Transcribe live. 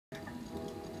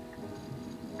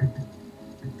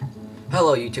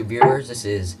Hello YouTube viewers, this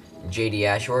is JD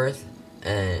Ashworth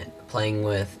and playing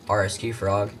with RSQ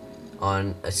Frog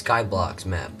on a Skyblocks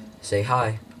map. Say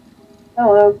hi.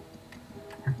 Hello.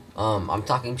 I'm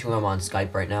talking to him on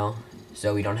Skype right now,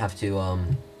 so we don't have to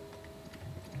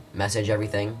message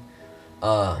everything.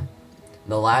 The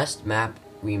last map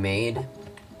we made,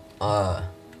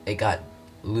 it got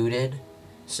looted,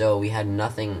 so we had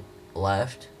nothing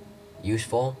left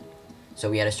useful,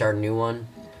 so we had to start a new one.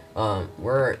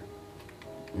 We're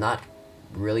not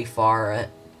really far at,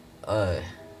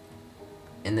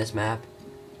 in this map,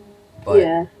 but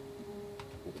Yeah.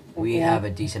 we have a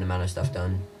decent amount of stuff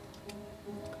done.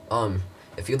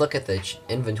 If you look at the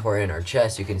inventory in our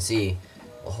chest, you can see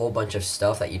a whole bunch of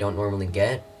stuff that you don't normally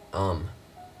get, on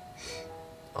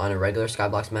a regular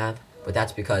Skyblocks map, but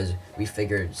that's because we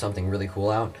figured something really cool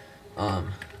out.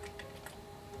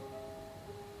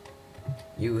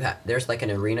 There's like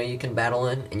an arena you can battle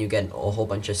in, and you get a whole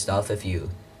bunch of stuff if you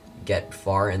get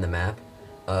far in the map.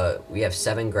 We have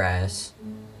 7 grass,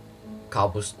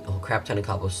 a crap ton of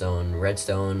cobblestone,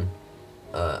 redstone,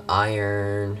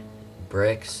 iron,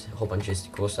 bricks, a whole bunch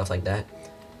of cool stuff like that.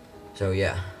 So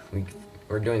yeah,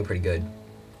 we're doing pretty good.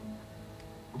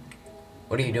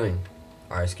 What are you doing,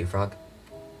 RSQ Frog?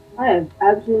 I have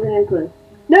absolutely no clue.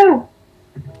 No!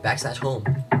 / home.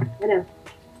 I know.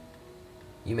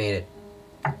 You made it.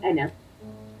 I know.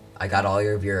 I got all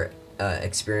of your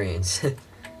experience.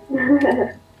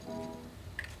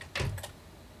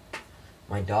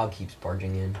 My dog keeps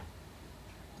barging in.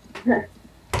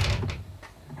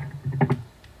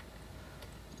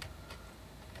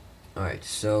 Alright,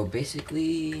 so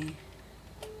basically...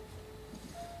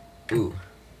 Ooh.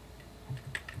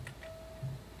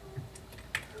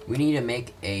 We need to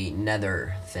make a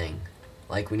nether thing.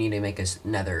 Like, we need to make a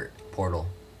nether portal.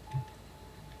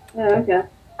 Oh, okay.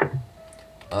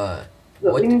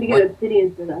 But we need to get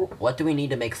obsidian for that. What do we need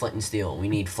to make flint and steel? We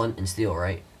need flint and steel,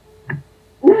 right?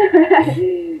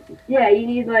 Yeah, you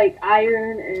need like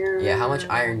iron and... Yeah, how much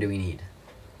iron do we need?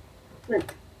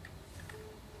 Flint.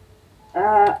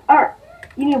 Alright.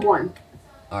 You need 1.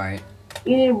 Alright.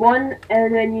 You need 1,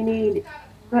 and then you need...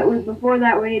 But before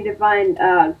that, we need to find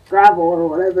gravel or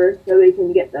whatever so we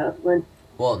can get the flint.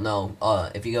 Well, no.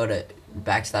 If you go to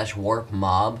 / warp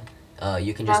mob,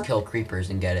 you can just kill creepers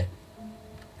and get it.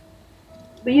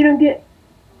 But you don't get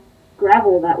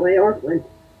gravel that way or flint.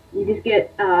 You just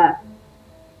get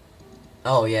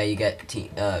Oh yeah, you get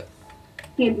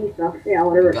TNT stuff. Yeah,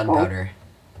 whatever it's called. gunpowder.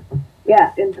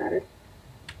 Yeah, gunpowder.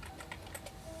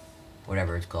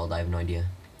 Whatever it's called, I have no idea.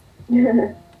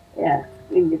 Yeah,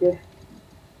 we need to.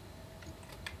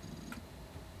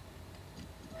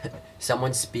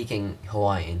 Someone's speaking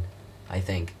Hawaiian, I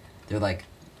think. They're like,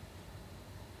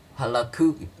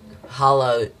 halauko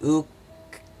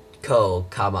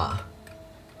kama.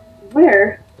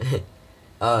 Where?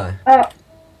 Oh, I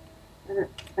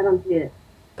don't see it.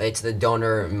 it's the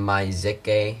donor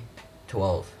Maizike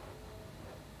 12.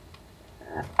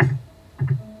 Let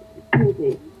me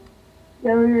see.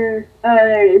 Donor.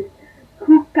 There it is.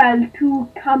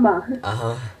 Kukaltukama.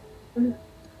 Uh-huh.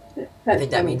 I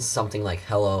think that means something like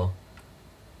hello.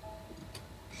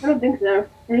 I don't think so.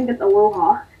 I think it's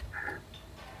aloha.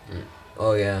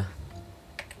 Oh yeah.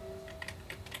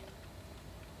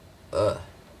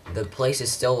 The place is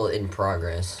still in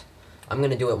progress. I'm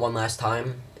gonna do it one last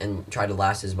time and try to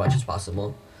last as much as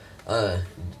possible.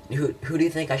 Who do you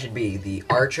think I should be? The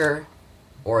archer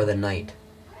or the knight?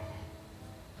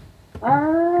 I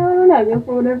don't know. Go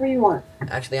for whatever you want.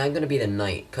 Actually, I'm gonna be the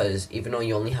knight, because even though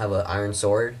you only have an iron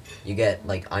sword, you get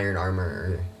like iron armor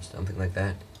or something like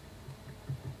that.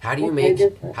 How do you make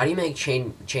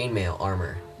chainmail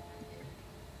armor?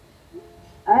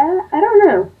 I don't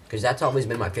know. Because that's always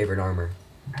been my favorite armor.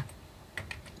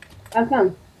 How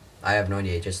come? I have no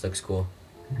idea. It just looks cool.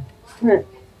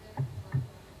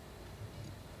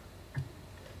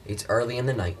 It's early in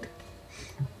the night.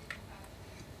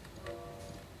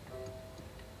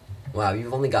 Wow,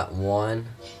 you've only got 1,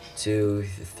 2,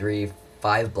 3,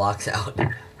 5 blocks out.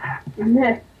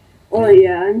 Well,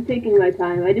 yeah, I'm taking my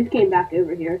time. I just came back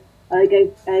over here.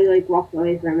 I walked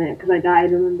away for a minute because I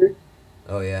died, remember?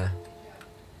 Oh, yeah.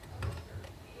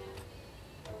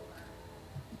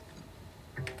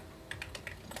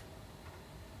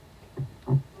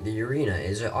 The arena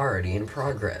is already in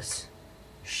progress.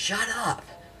 Shut up!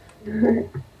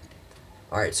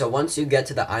 Alright, so once you get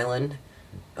to the island,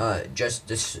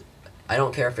 just I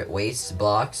don't care if it wastes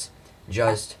blocks,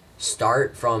 just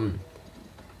start from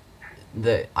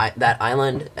that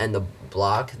island and the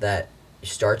block that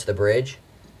starts the bridge.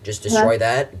 Just destroy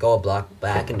that, go a block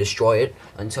back and destroy it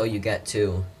until you get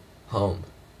to home.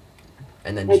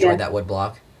 And then destroy that wood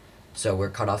block. so we're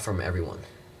cut off from everyone.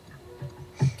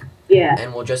 Yeah.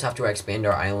 And we'll just have to expand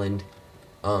our island,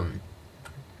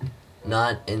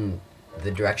 not in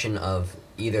the direction of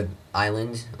either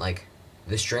island, like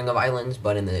the string of islands,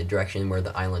 but in the direction where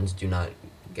the islands do not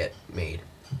get made.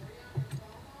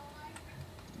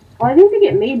 Well, I think they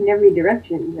get made in every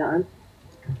direction, John.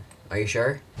 Are you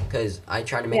sure? Because I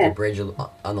tried to make Yeah. a bridge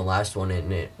on the last one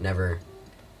and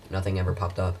nothing ever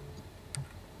popped up.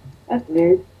 That's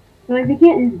weird. So, like, they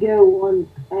can't just go one.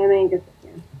 I mean, I guess they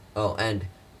can. Oh, and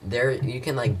there you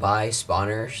can like buy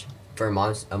spawners for a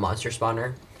monster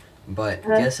spawner, but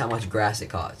Huh? guess how much grass it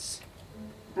costs?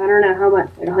 I don't know how much.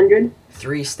 Like 100.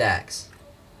 3 stacks.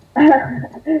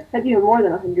 That's even more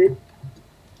than 100.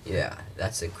 Yeah,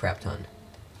 that's a crap ton.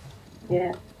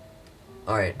 Yeah.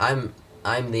 All right, I'm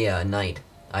the knight.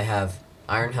 I have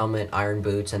iron helmet, iron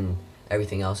boots, and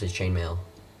everything else is chainmail.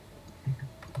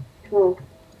 Cool.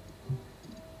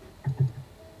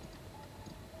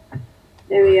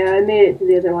 There we go. I made it to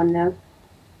the other one now.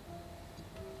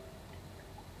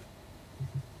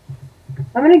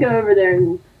 I'm gonna go over there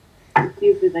and see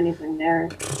if there's anything there.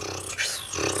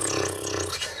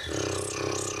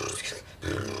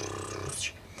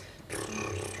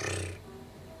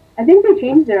 I think they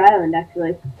changed their island,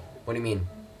 actually. What do you mean?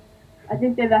 I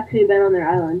think they've actually been on their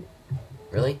island.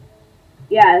 Really?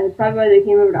 Yeah, that's probably why they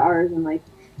came over to ours and, like...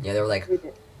 Yeah, they were like, did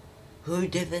it. who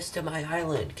did this to my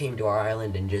island? Came to our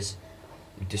island and just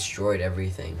destroyed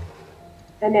everything.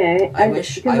 I know. I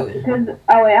wish because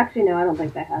oh, wait, actually, no, I don't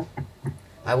think they have.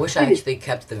 I wish I actually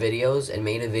kept the videos and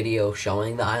made a video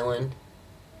showing the island.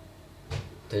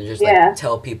 To just like Yeah.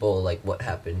 tell people like what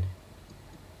happened.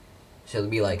 So it'd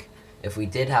be like, if we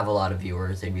did have a lot of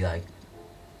viewers, they'd be like,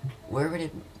 where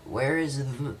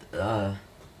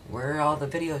are all the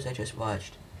videos I just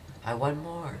watched? I want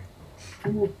more.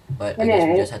 Mhm. But I guess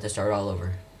we just had to start all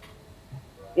over.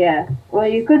 Yeah. Well,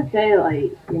 you could say,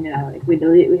 like, you know, like, we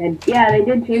had... Yeah, they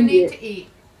did You change need it. to eat.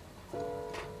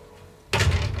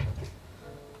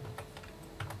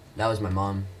 That was my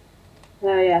mom.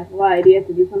 Oh, yeah. Why? Do you have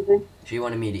to do something? She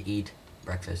wanted me to eat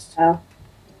breakfast. Oh.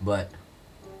 But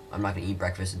I'm not gonna eat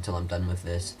breakfast until I'm done with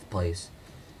this place.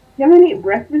 You haven't eaten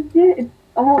breakfast yet? It's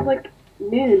almost like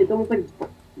noon. It's almost like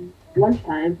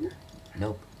lunchtime.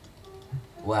 Nope.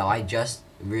 Wow, I just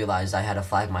realized I had to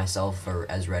flag myself for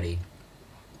as ready.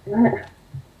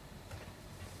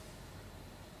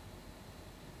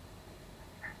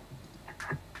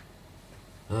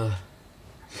 Ugh.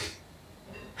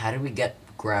 How did we get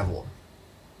gravel?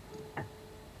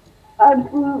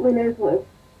 Absolutely no clue.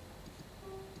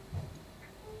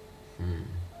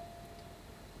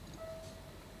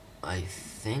 I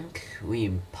think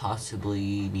we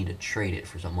possibly need to trade it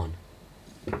for someone.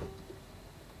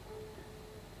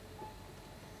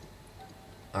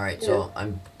 Alright, so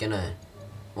I'm gonna,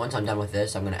 once I'm done with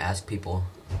this, I'm gonna ask people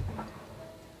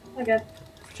Okay.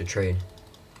 to trade.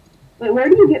 Wait, where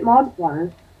do you get mob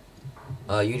spawners?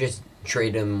 You just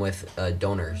trade them with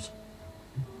donors.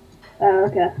 Oh,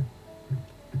 okay.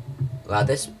 Wow,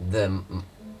 the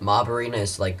mob arena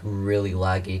is like really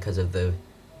laggy because of the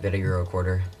video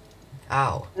recorder.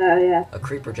 Ow. Oh, yeah. A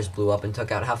creeper just blew up and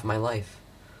took out half of my life.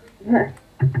 I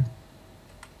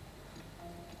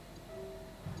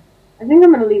think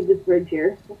I'm gonna leave this bridge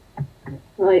here.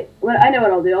 Like, I know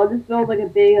what I'll do. I'll just build like a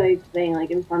big like thing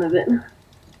like in front of it.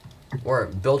 Or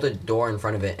build a door in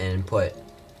front of it and put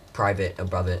private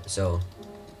above it so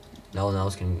no one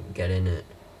else can get in it.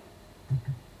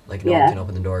 Like no one can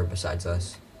open the door besides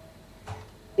us.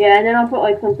 Yeah, and then I'll put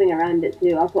like something around it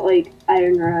too. I'll put like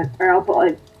iron around, or I'll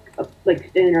put like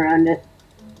stone around it.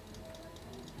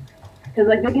 Cause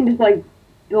like they can just like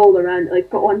build around it, like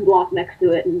put one block next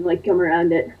to it and like come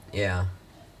around it. Yeah.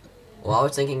 Well, I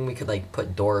was thinking we could like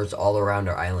put doors all around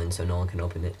our island so no one can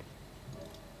open it.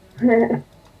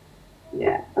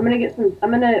 Yeah, what I'm gonna do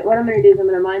is I'm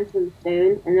gonna mine some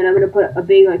stone, and then I'm gonna put a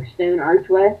big like stone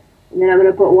archway, and then I'm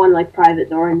gonna put one like private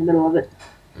door in the middle of it.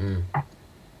 Mm.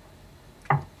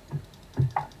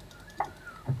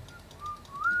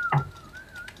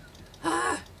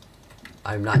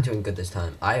 I'm not doing good this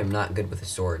time. I am not good with a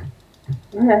sword.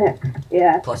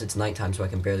 Yeah. Plus it's nighttime so I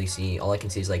can barely see. All I can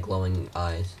see is like glowing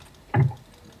eyes.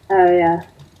 Oh yeah.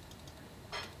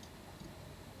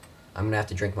 I'm gonna have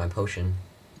to drink my potion.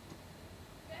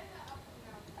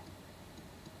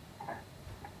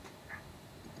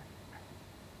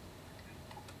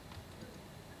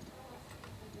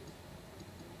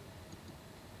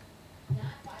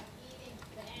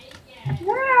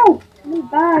 Wow! You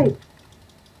died.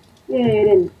 Yeah, you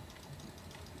didn't.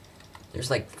 There's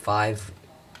like 5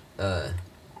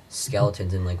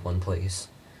 skeletons in like one place.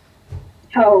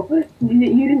 Oh,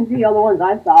 you didn't see all the ones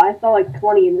I saw. I saw like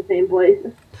 20 in the same place.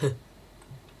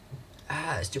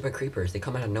 Ah, stupid creepers. They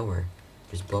come out of nowhere.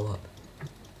 Just blow up.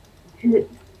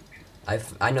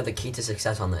 I know the key to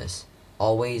success on this.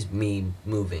 Always me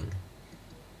moving.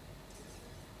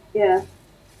 Yeah.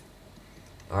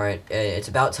 Alright, it's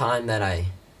about time that I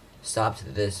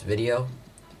stopped this video.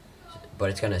 But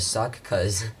it's gonna suck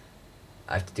because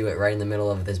I have to do it right in the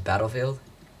middle of this battlefield.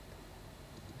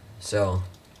 So,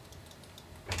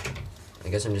 I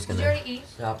guess I'm just Did you gonna already eat?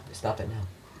 stop it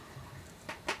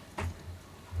now.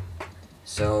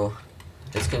 So,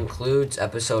 this concludes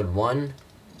episode 1.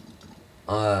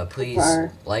 Please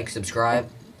like, subscribe,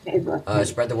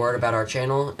 spread the word about our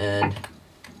channel, and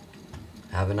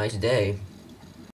have a nice day.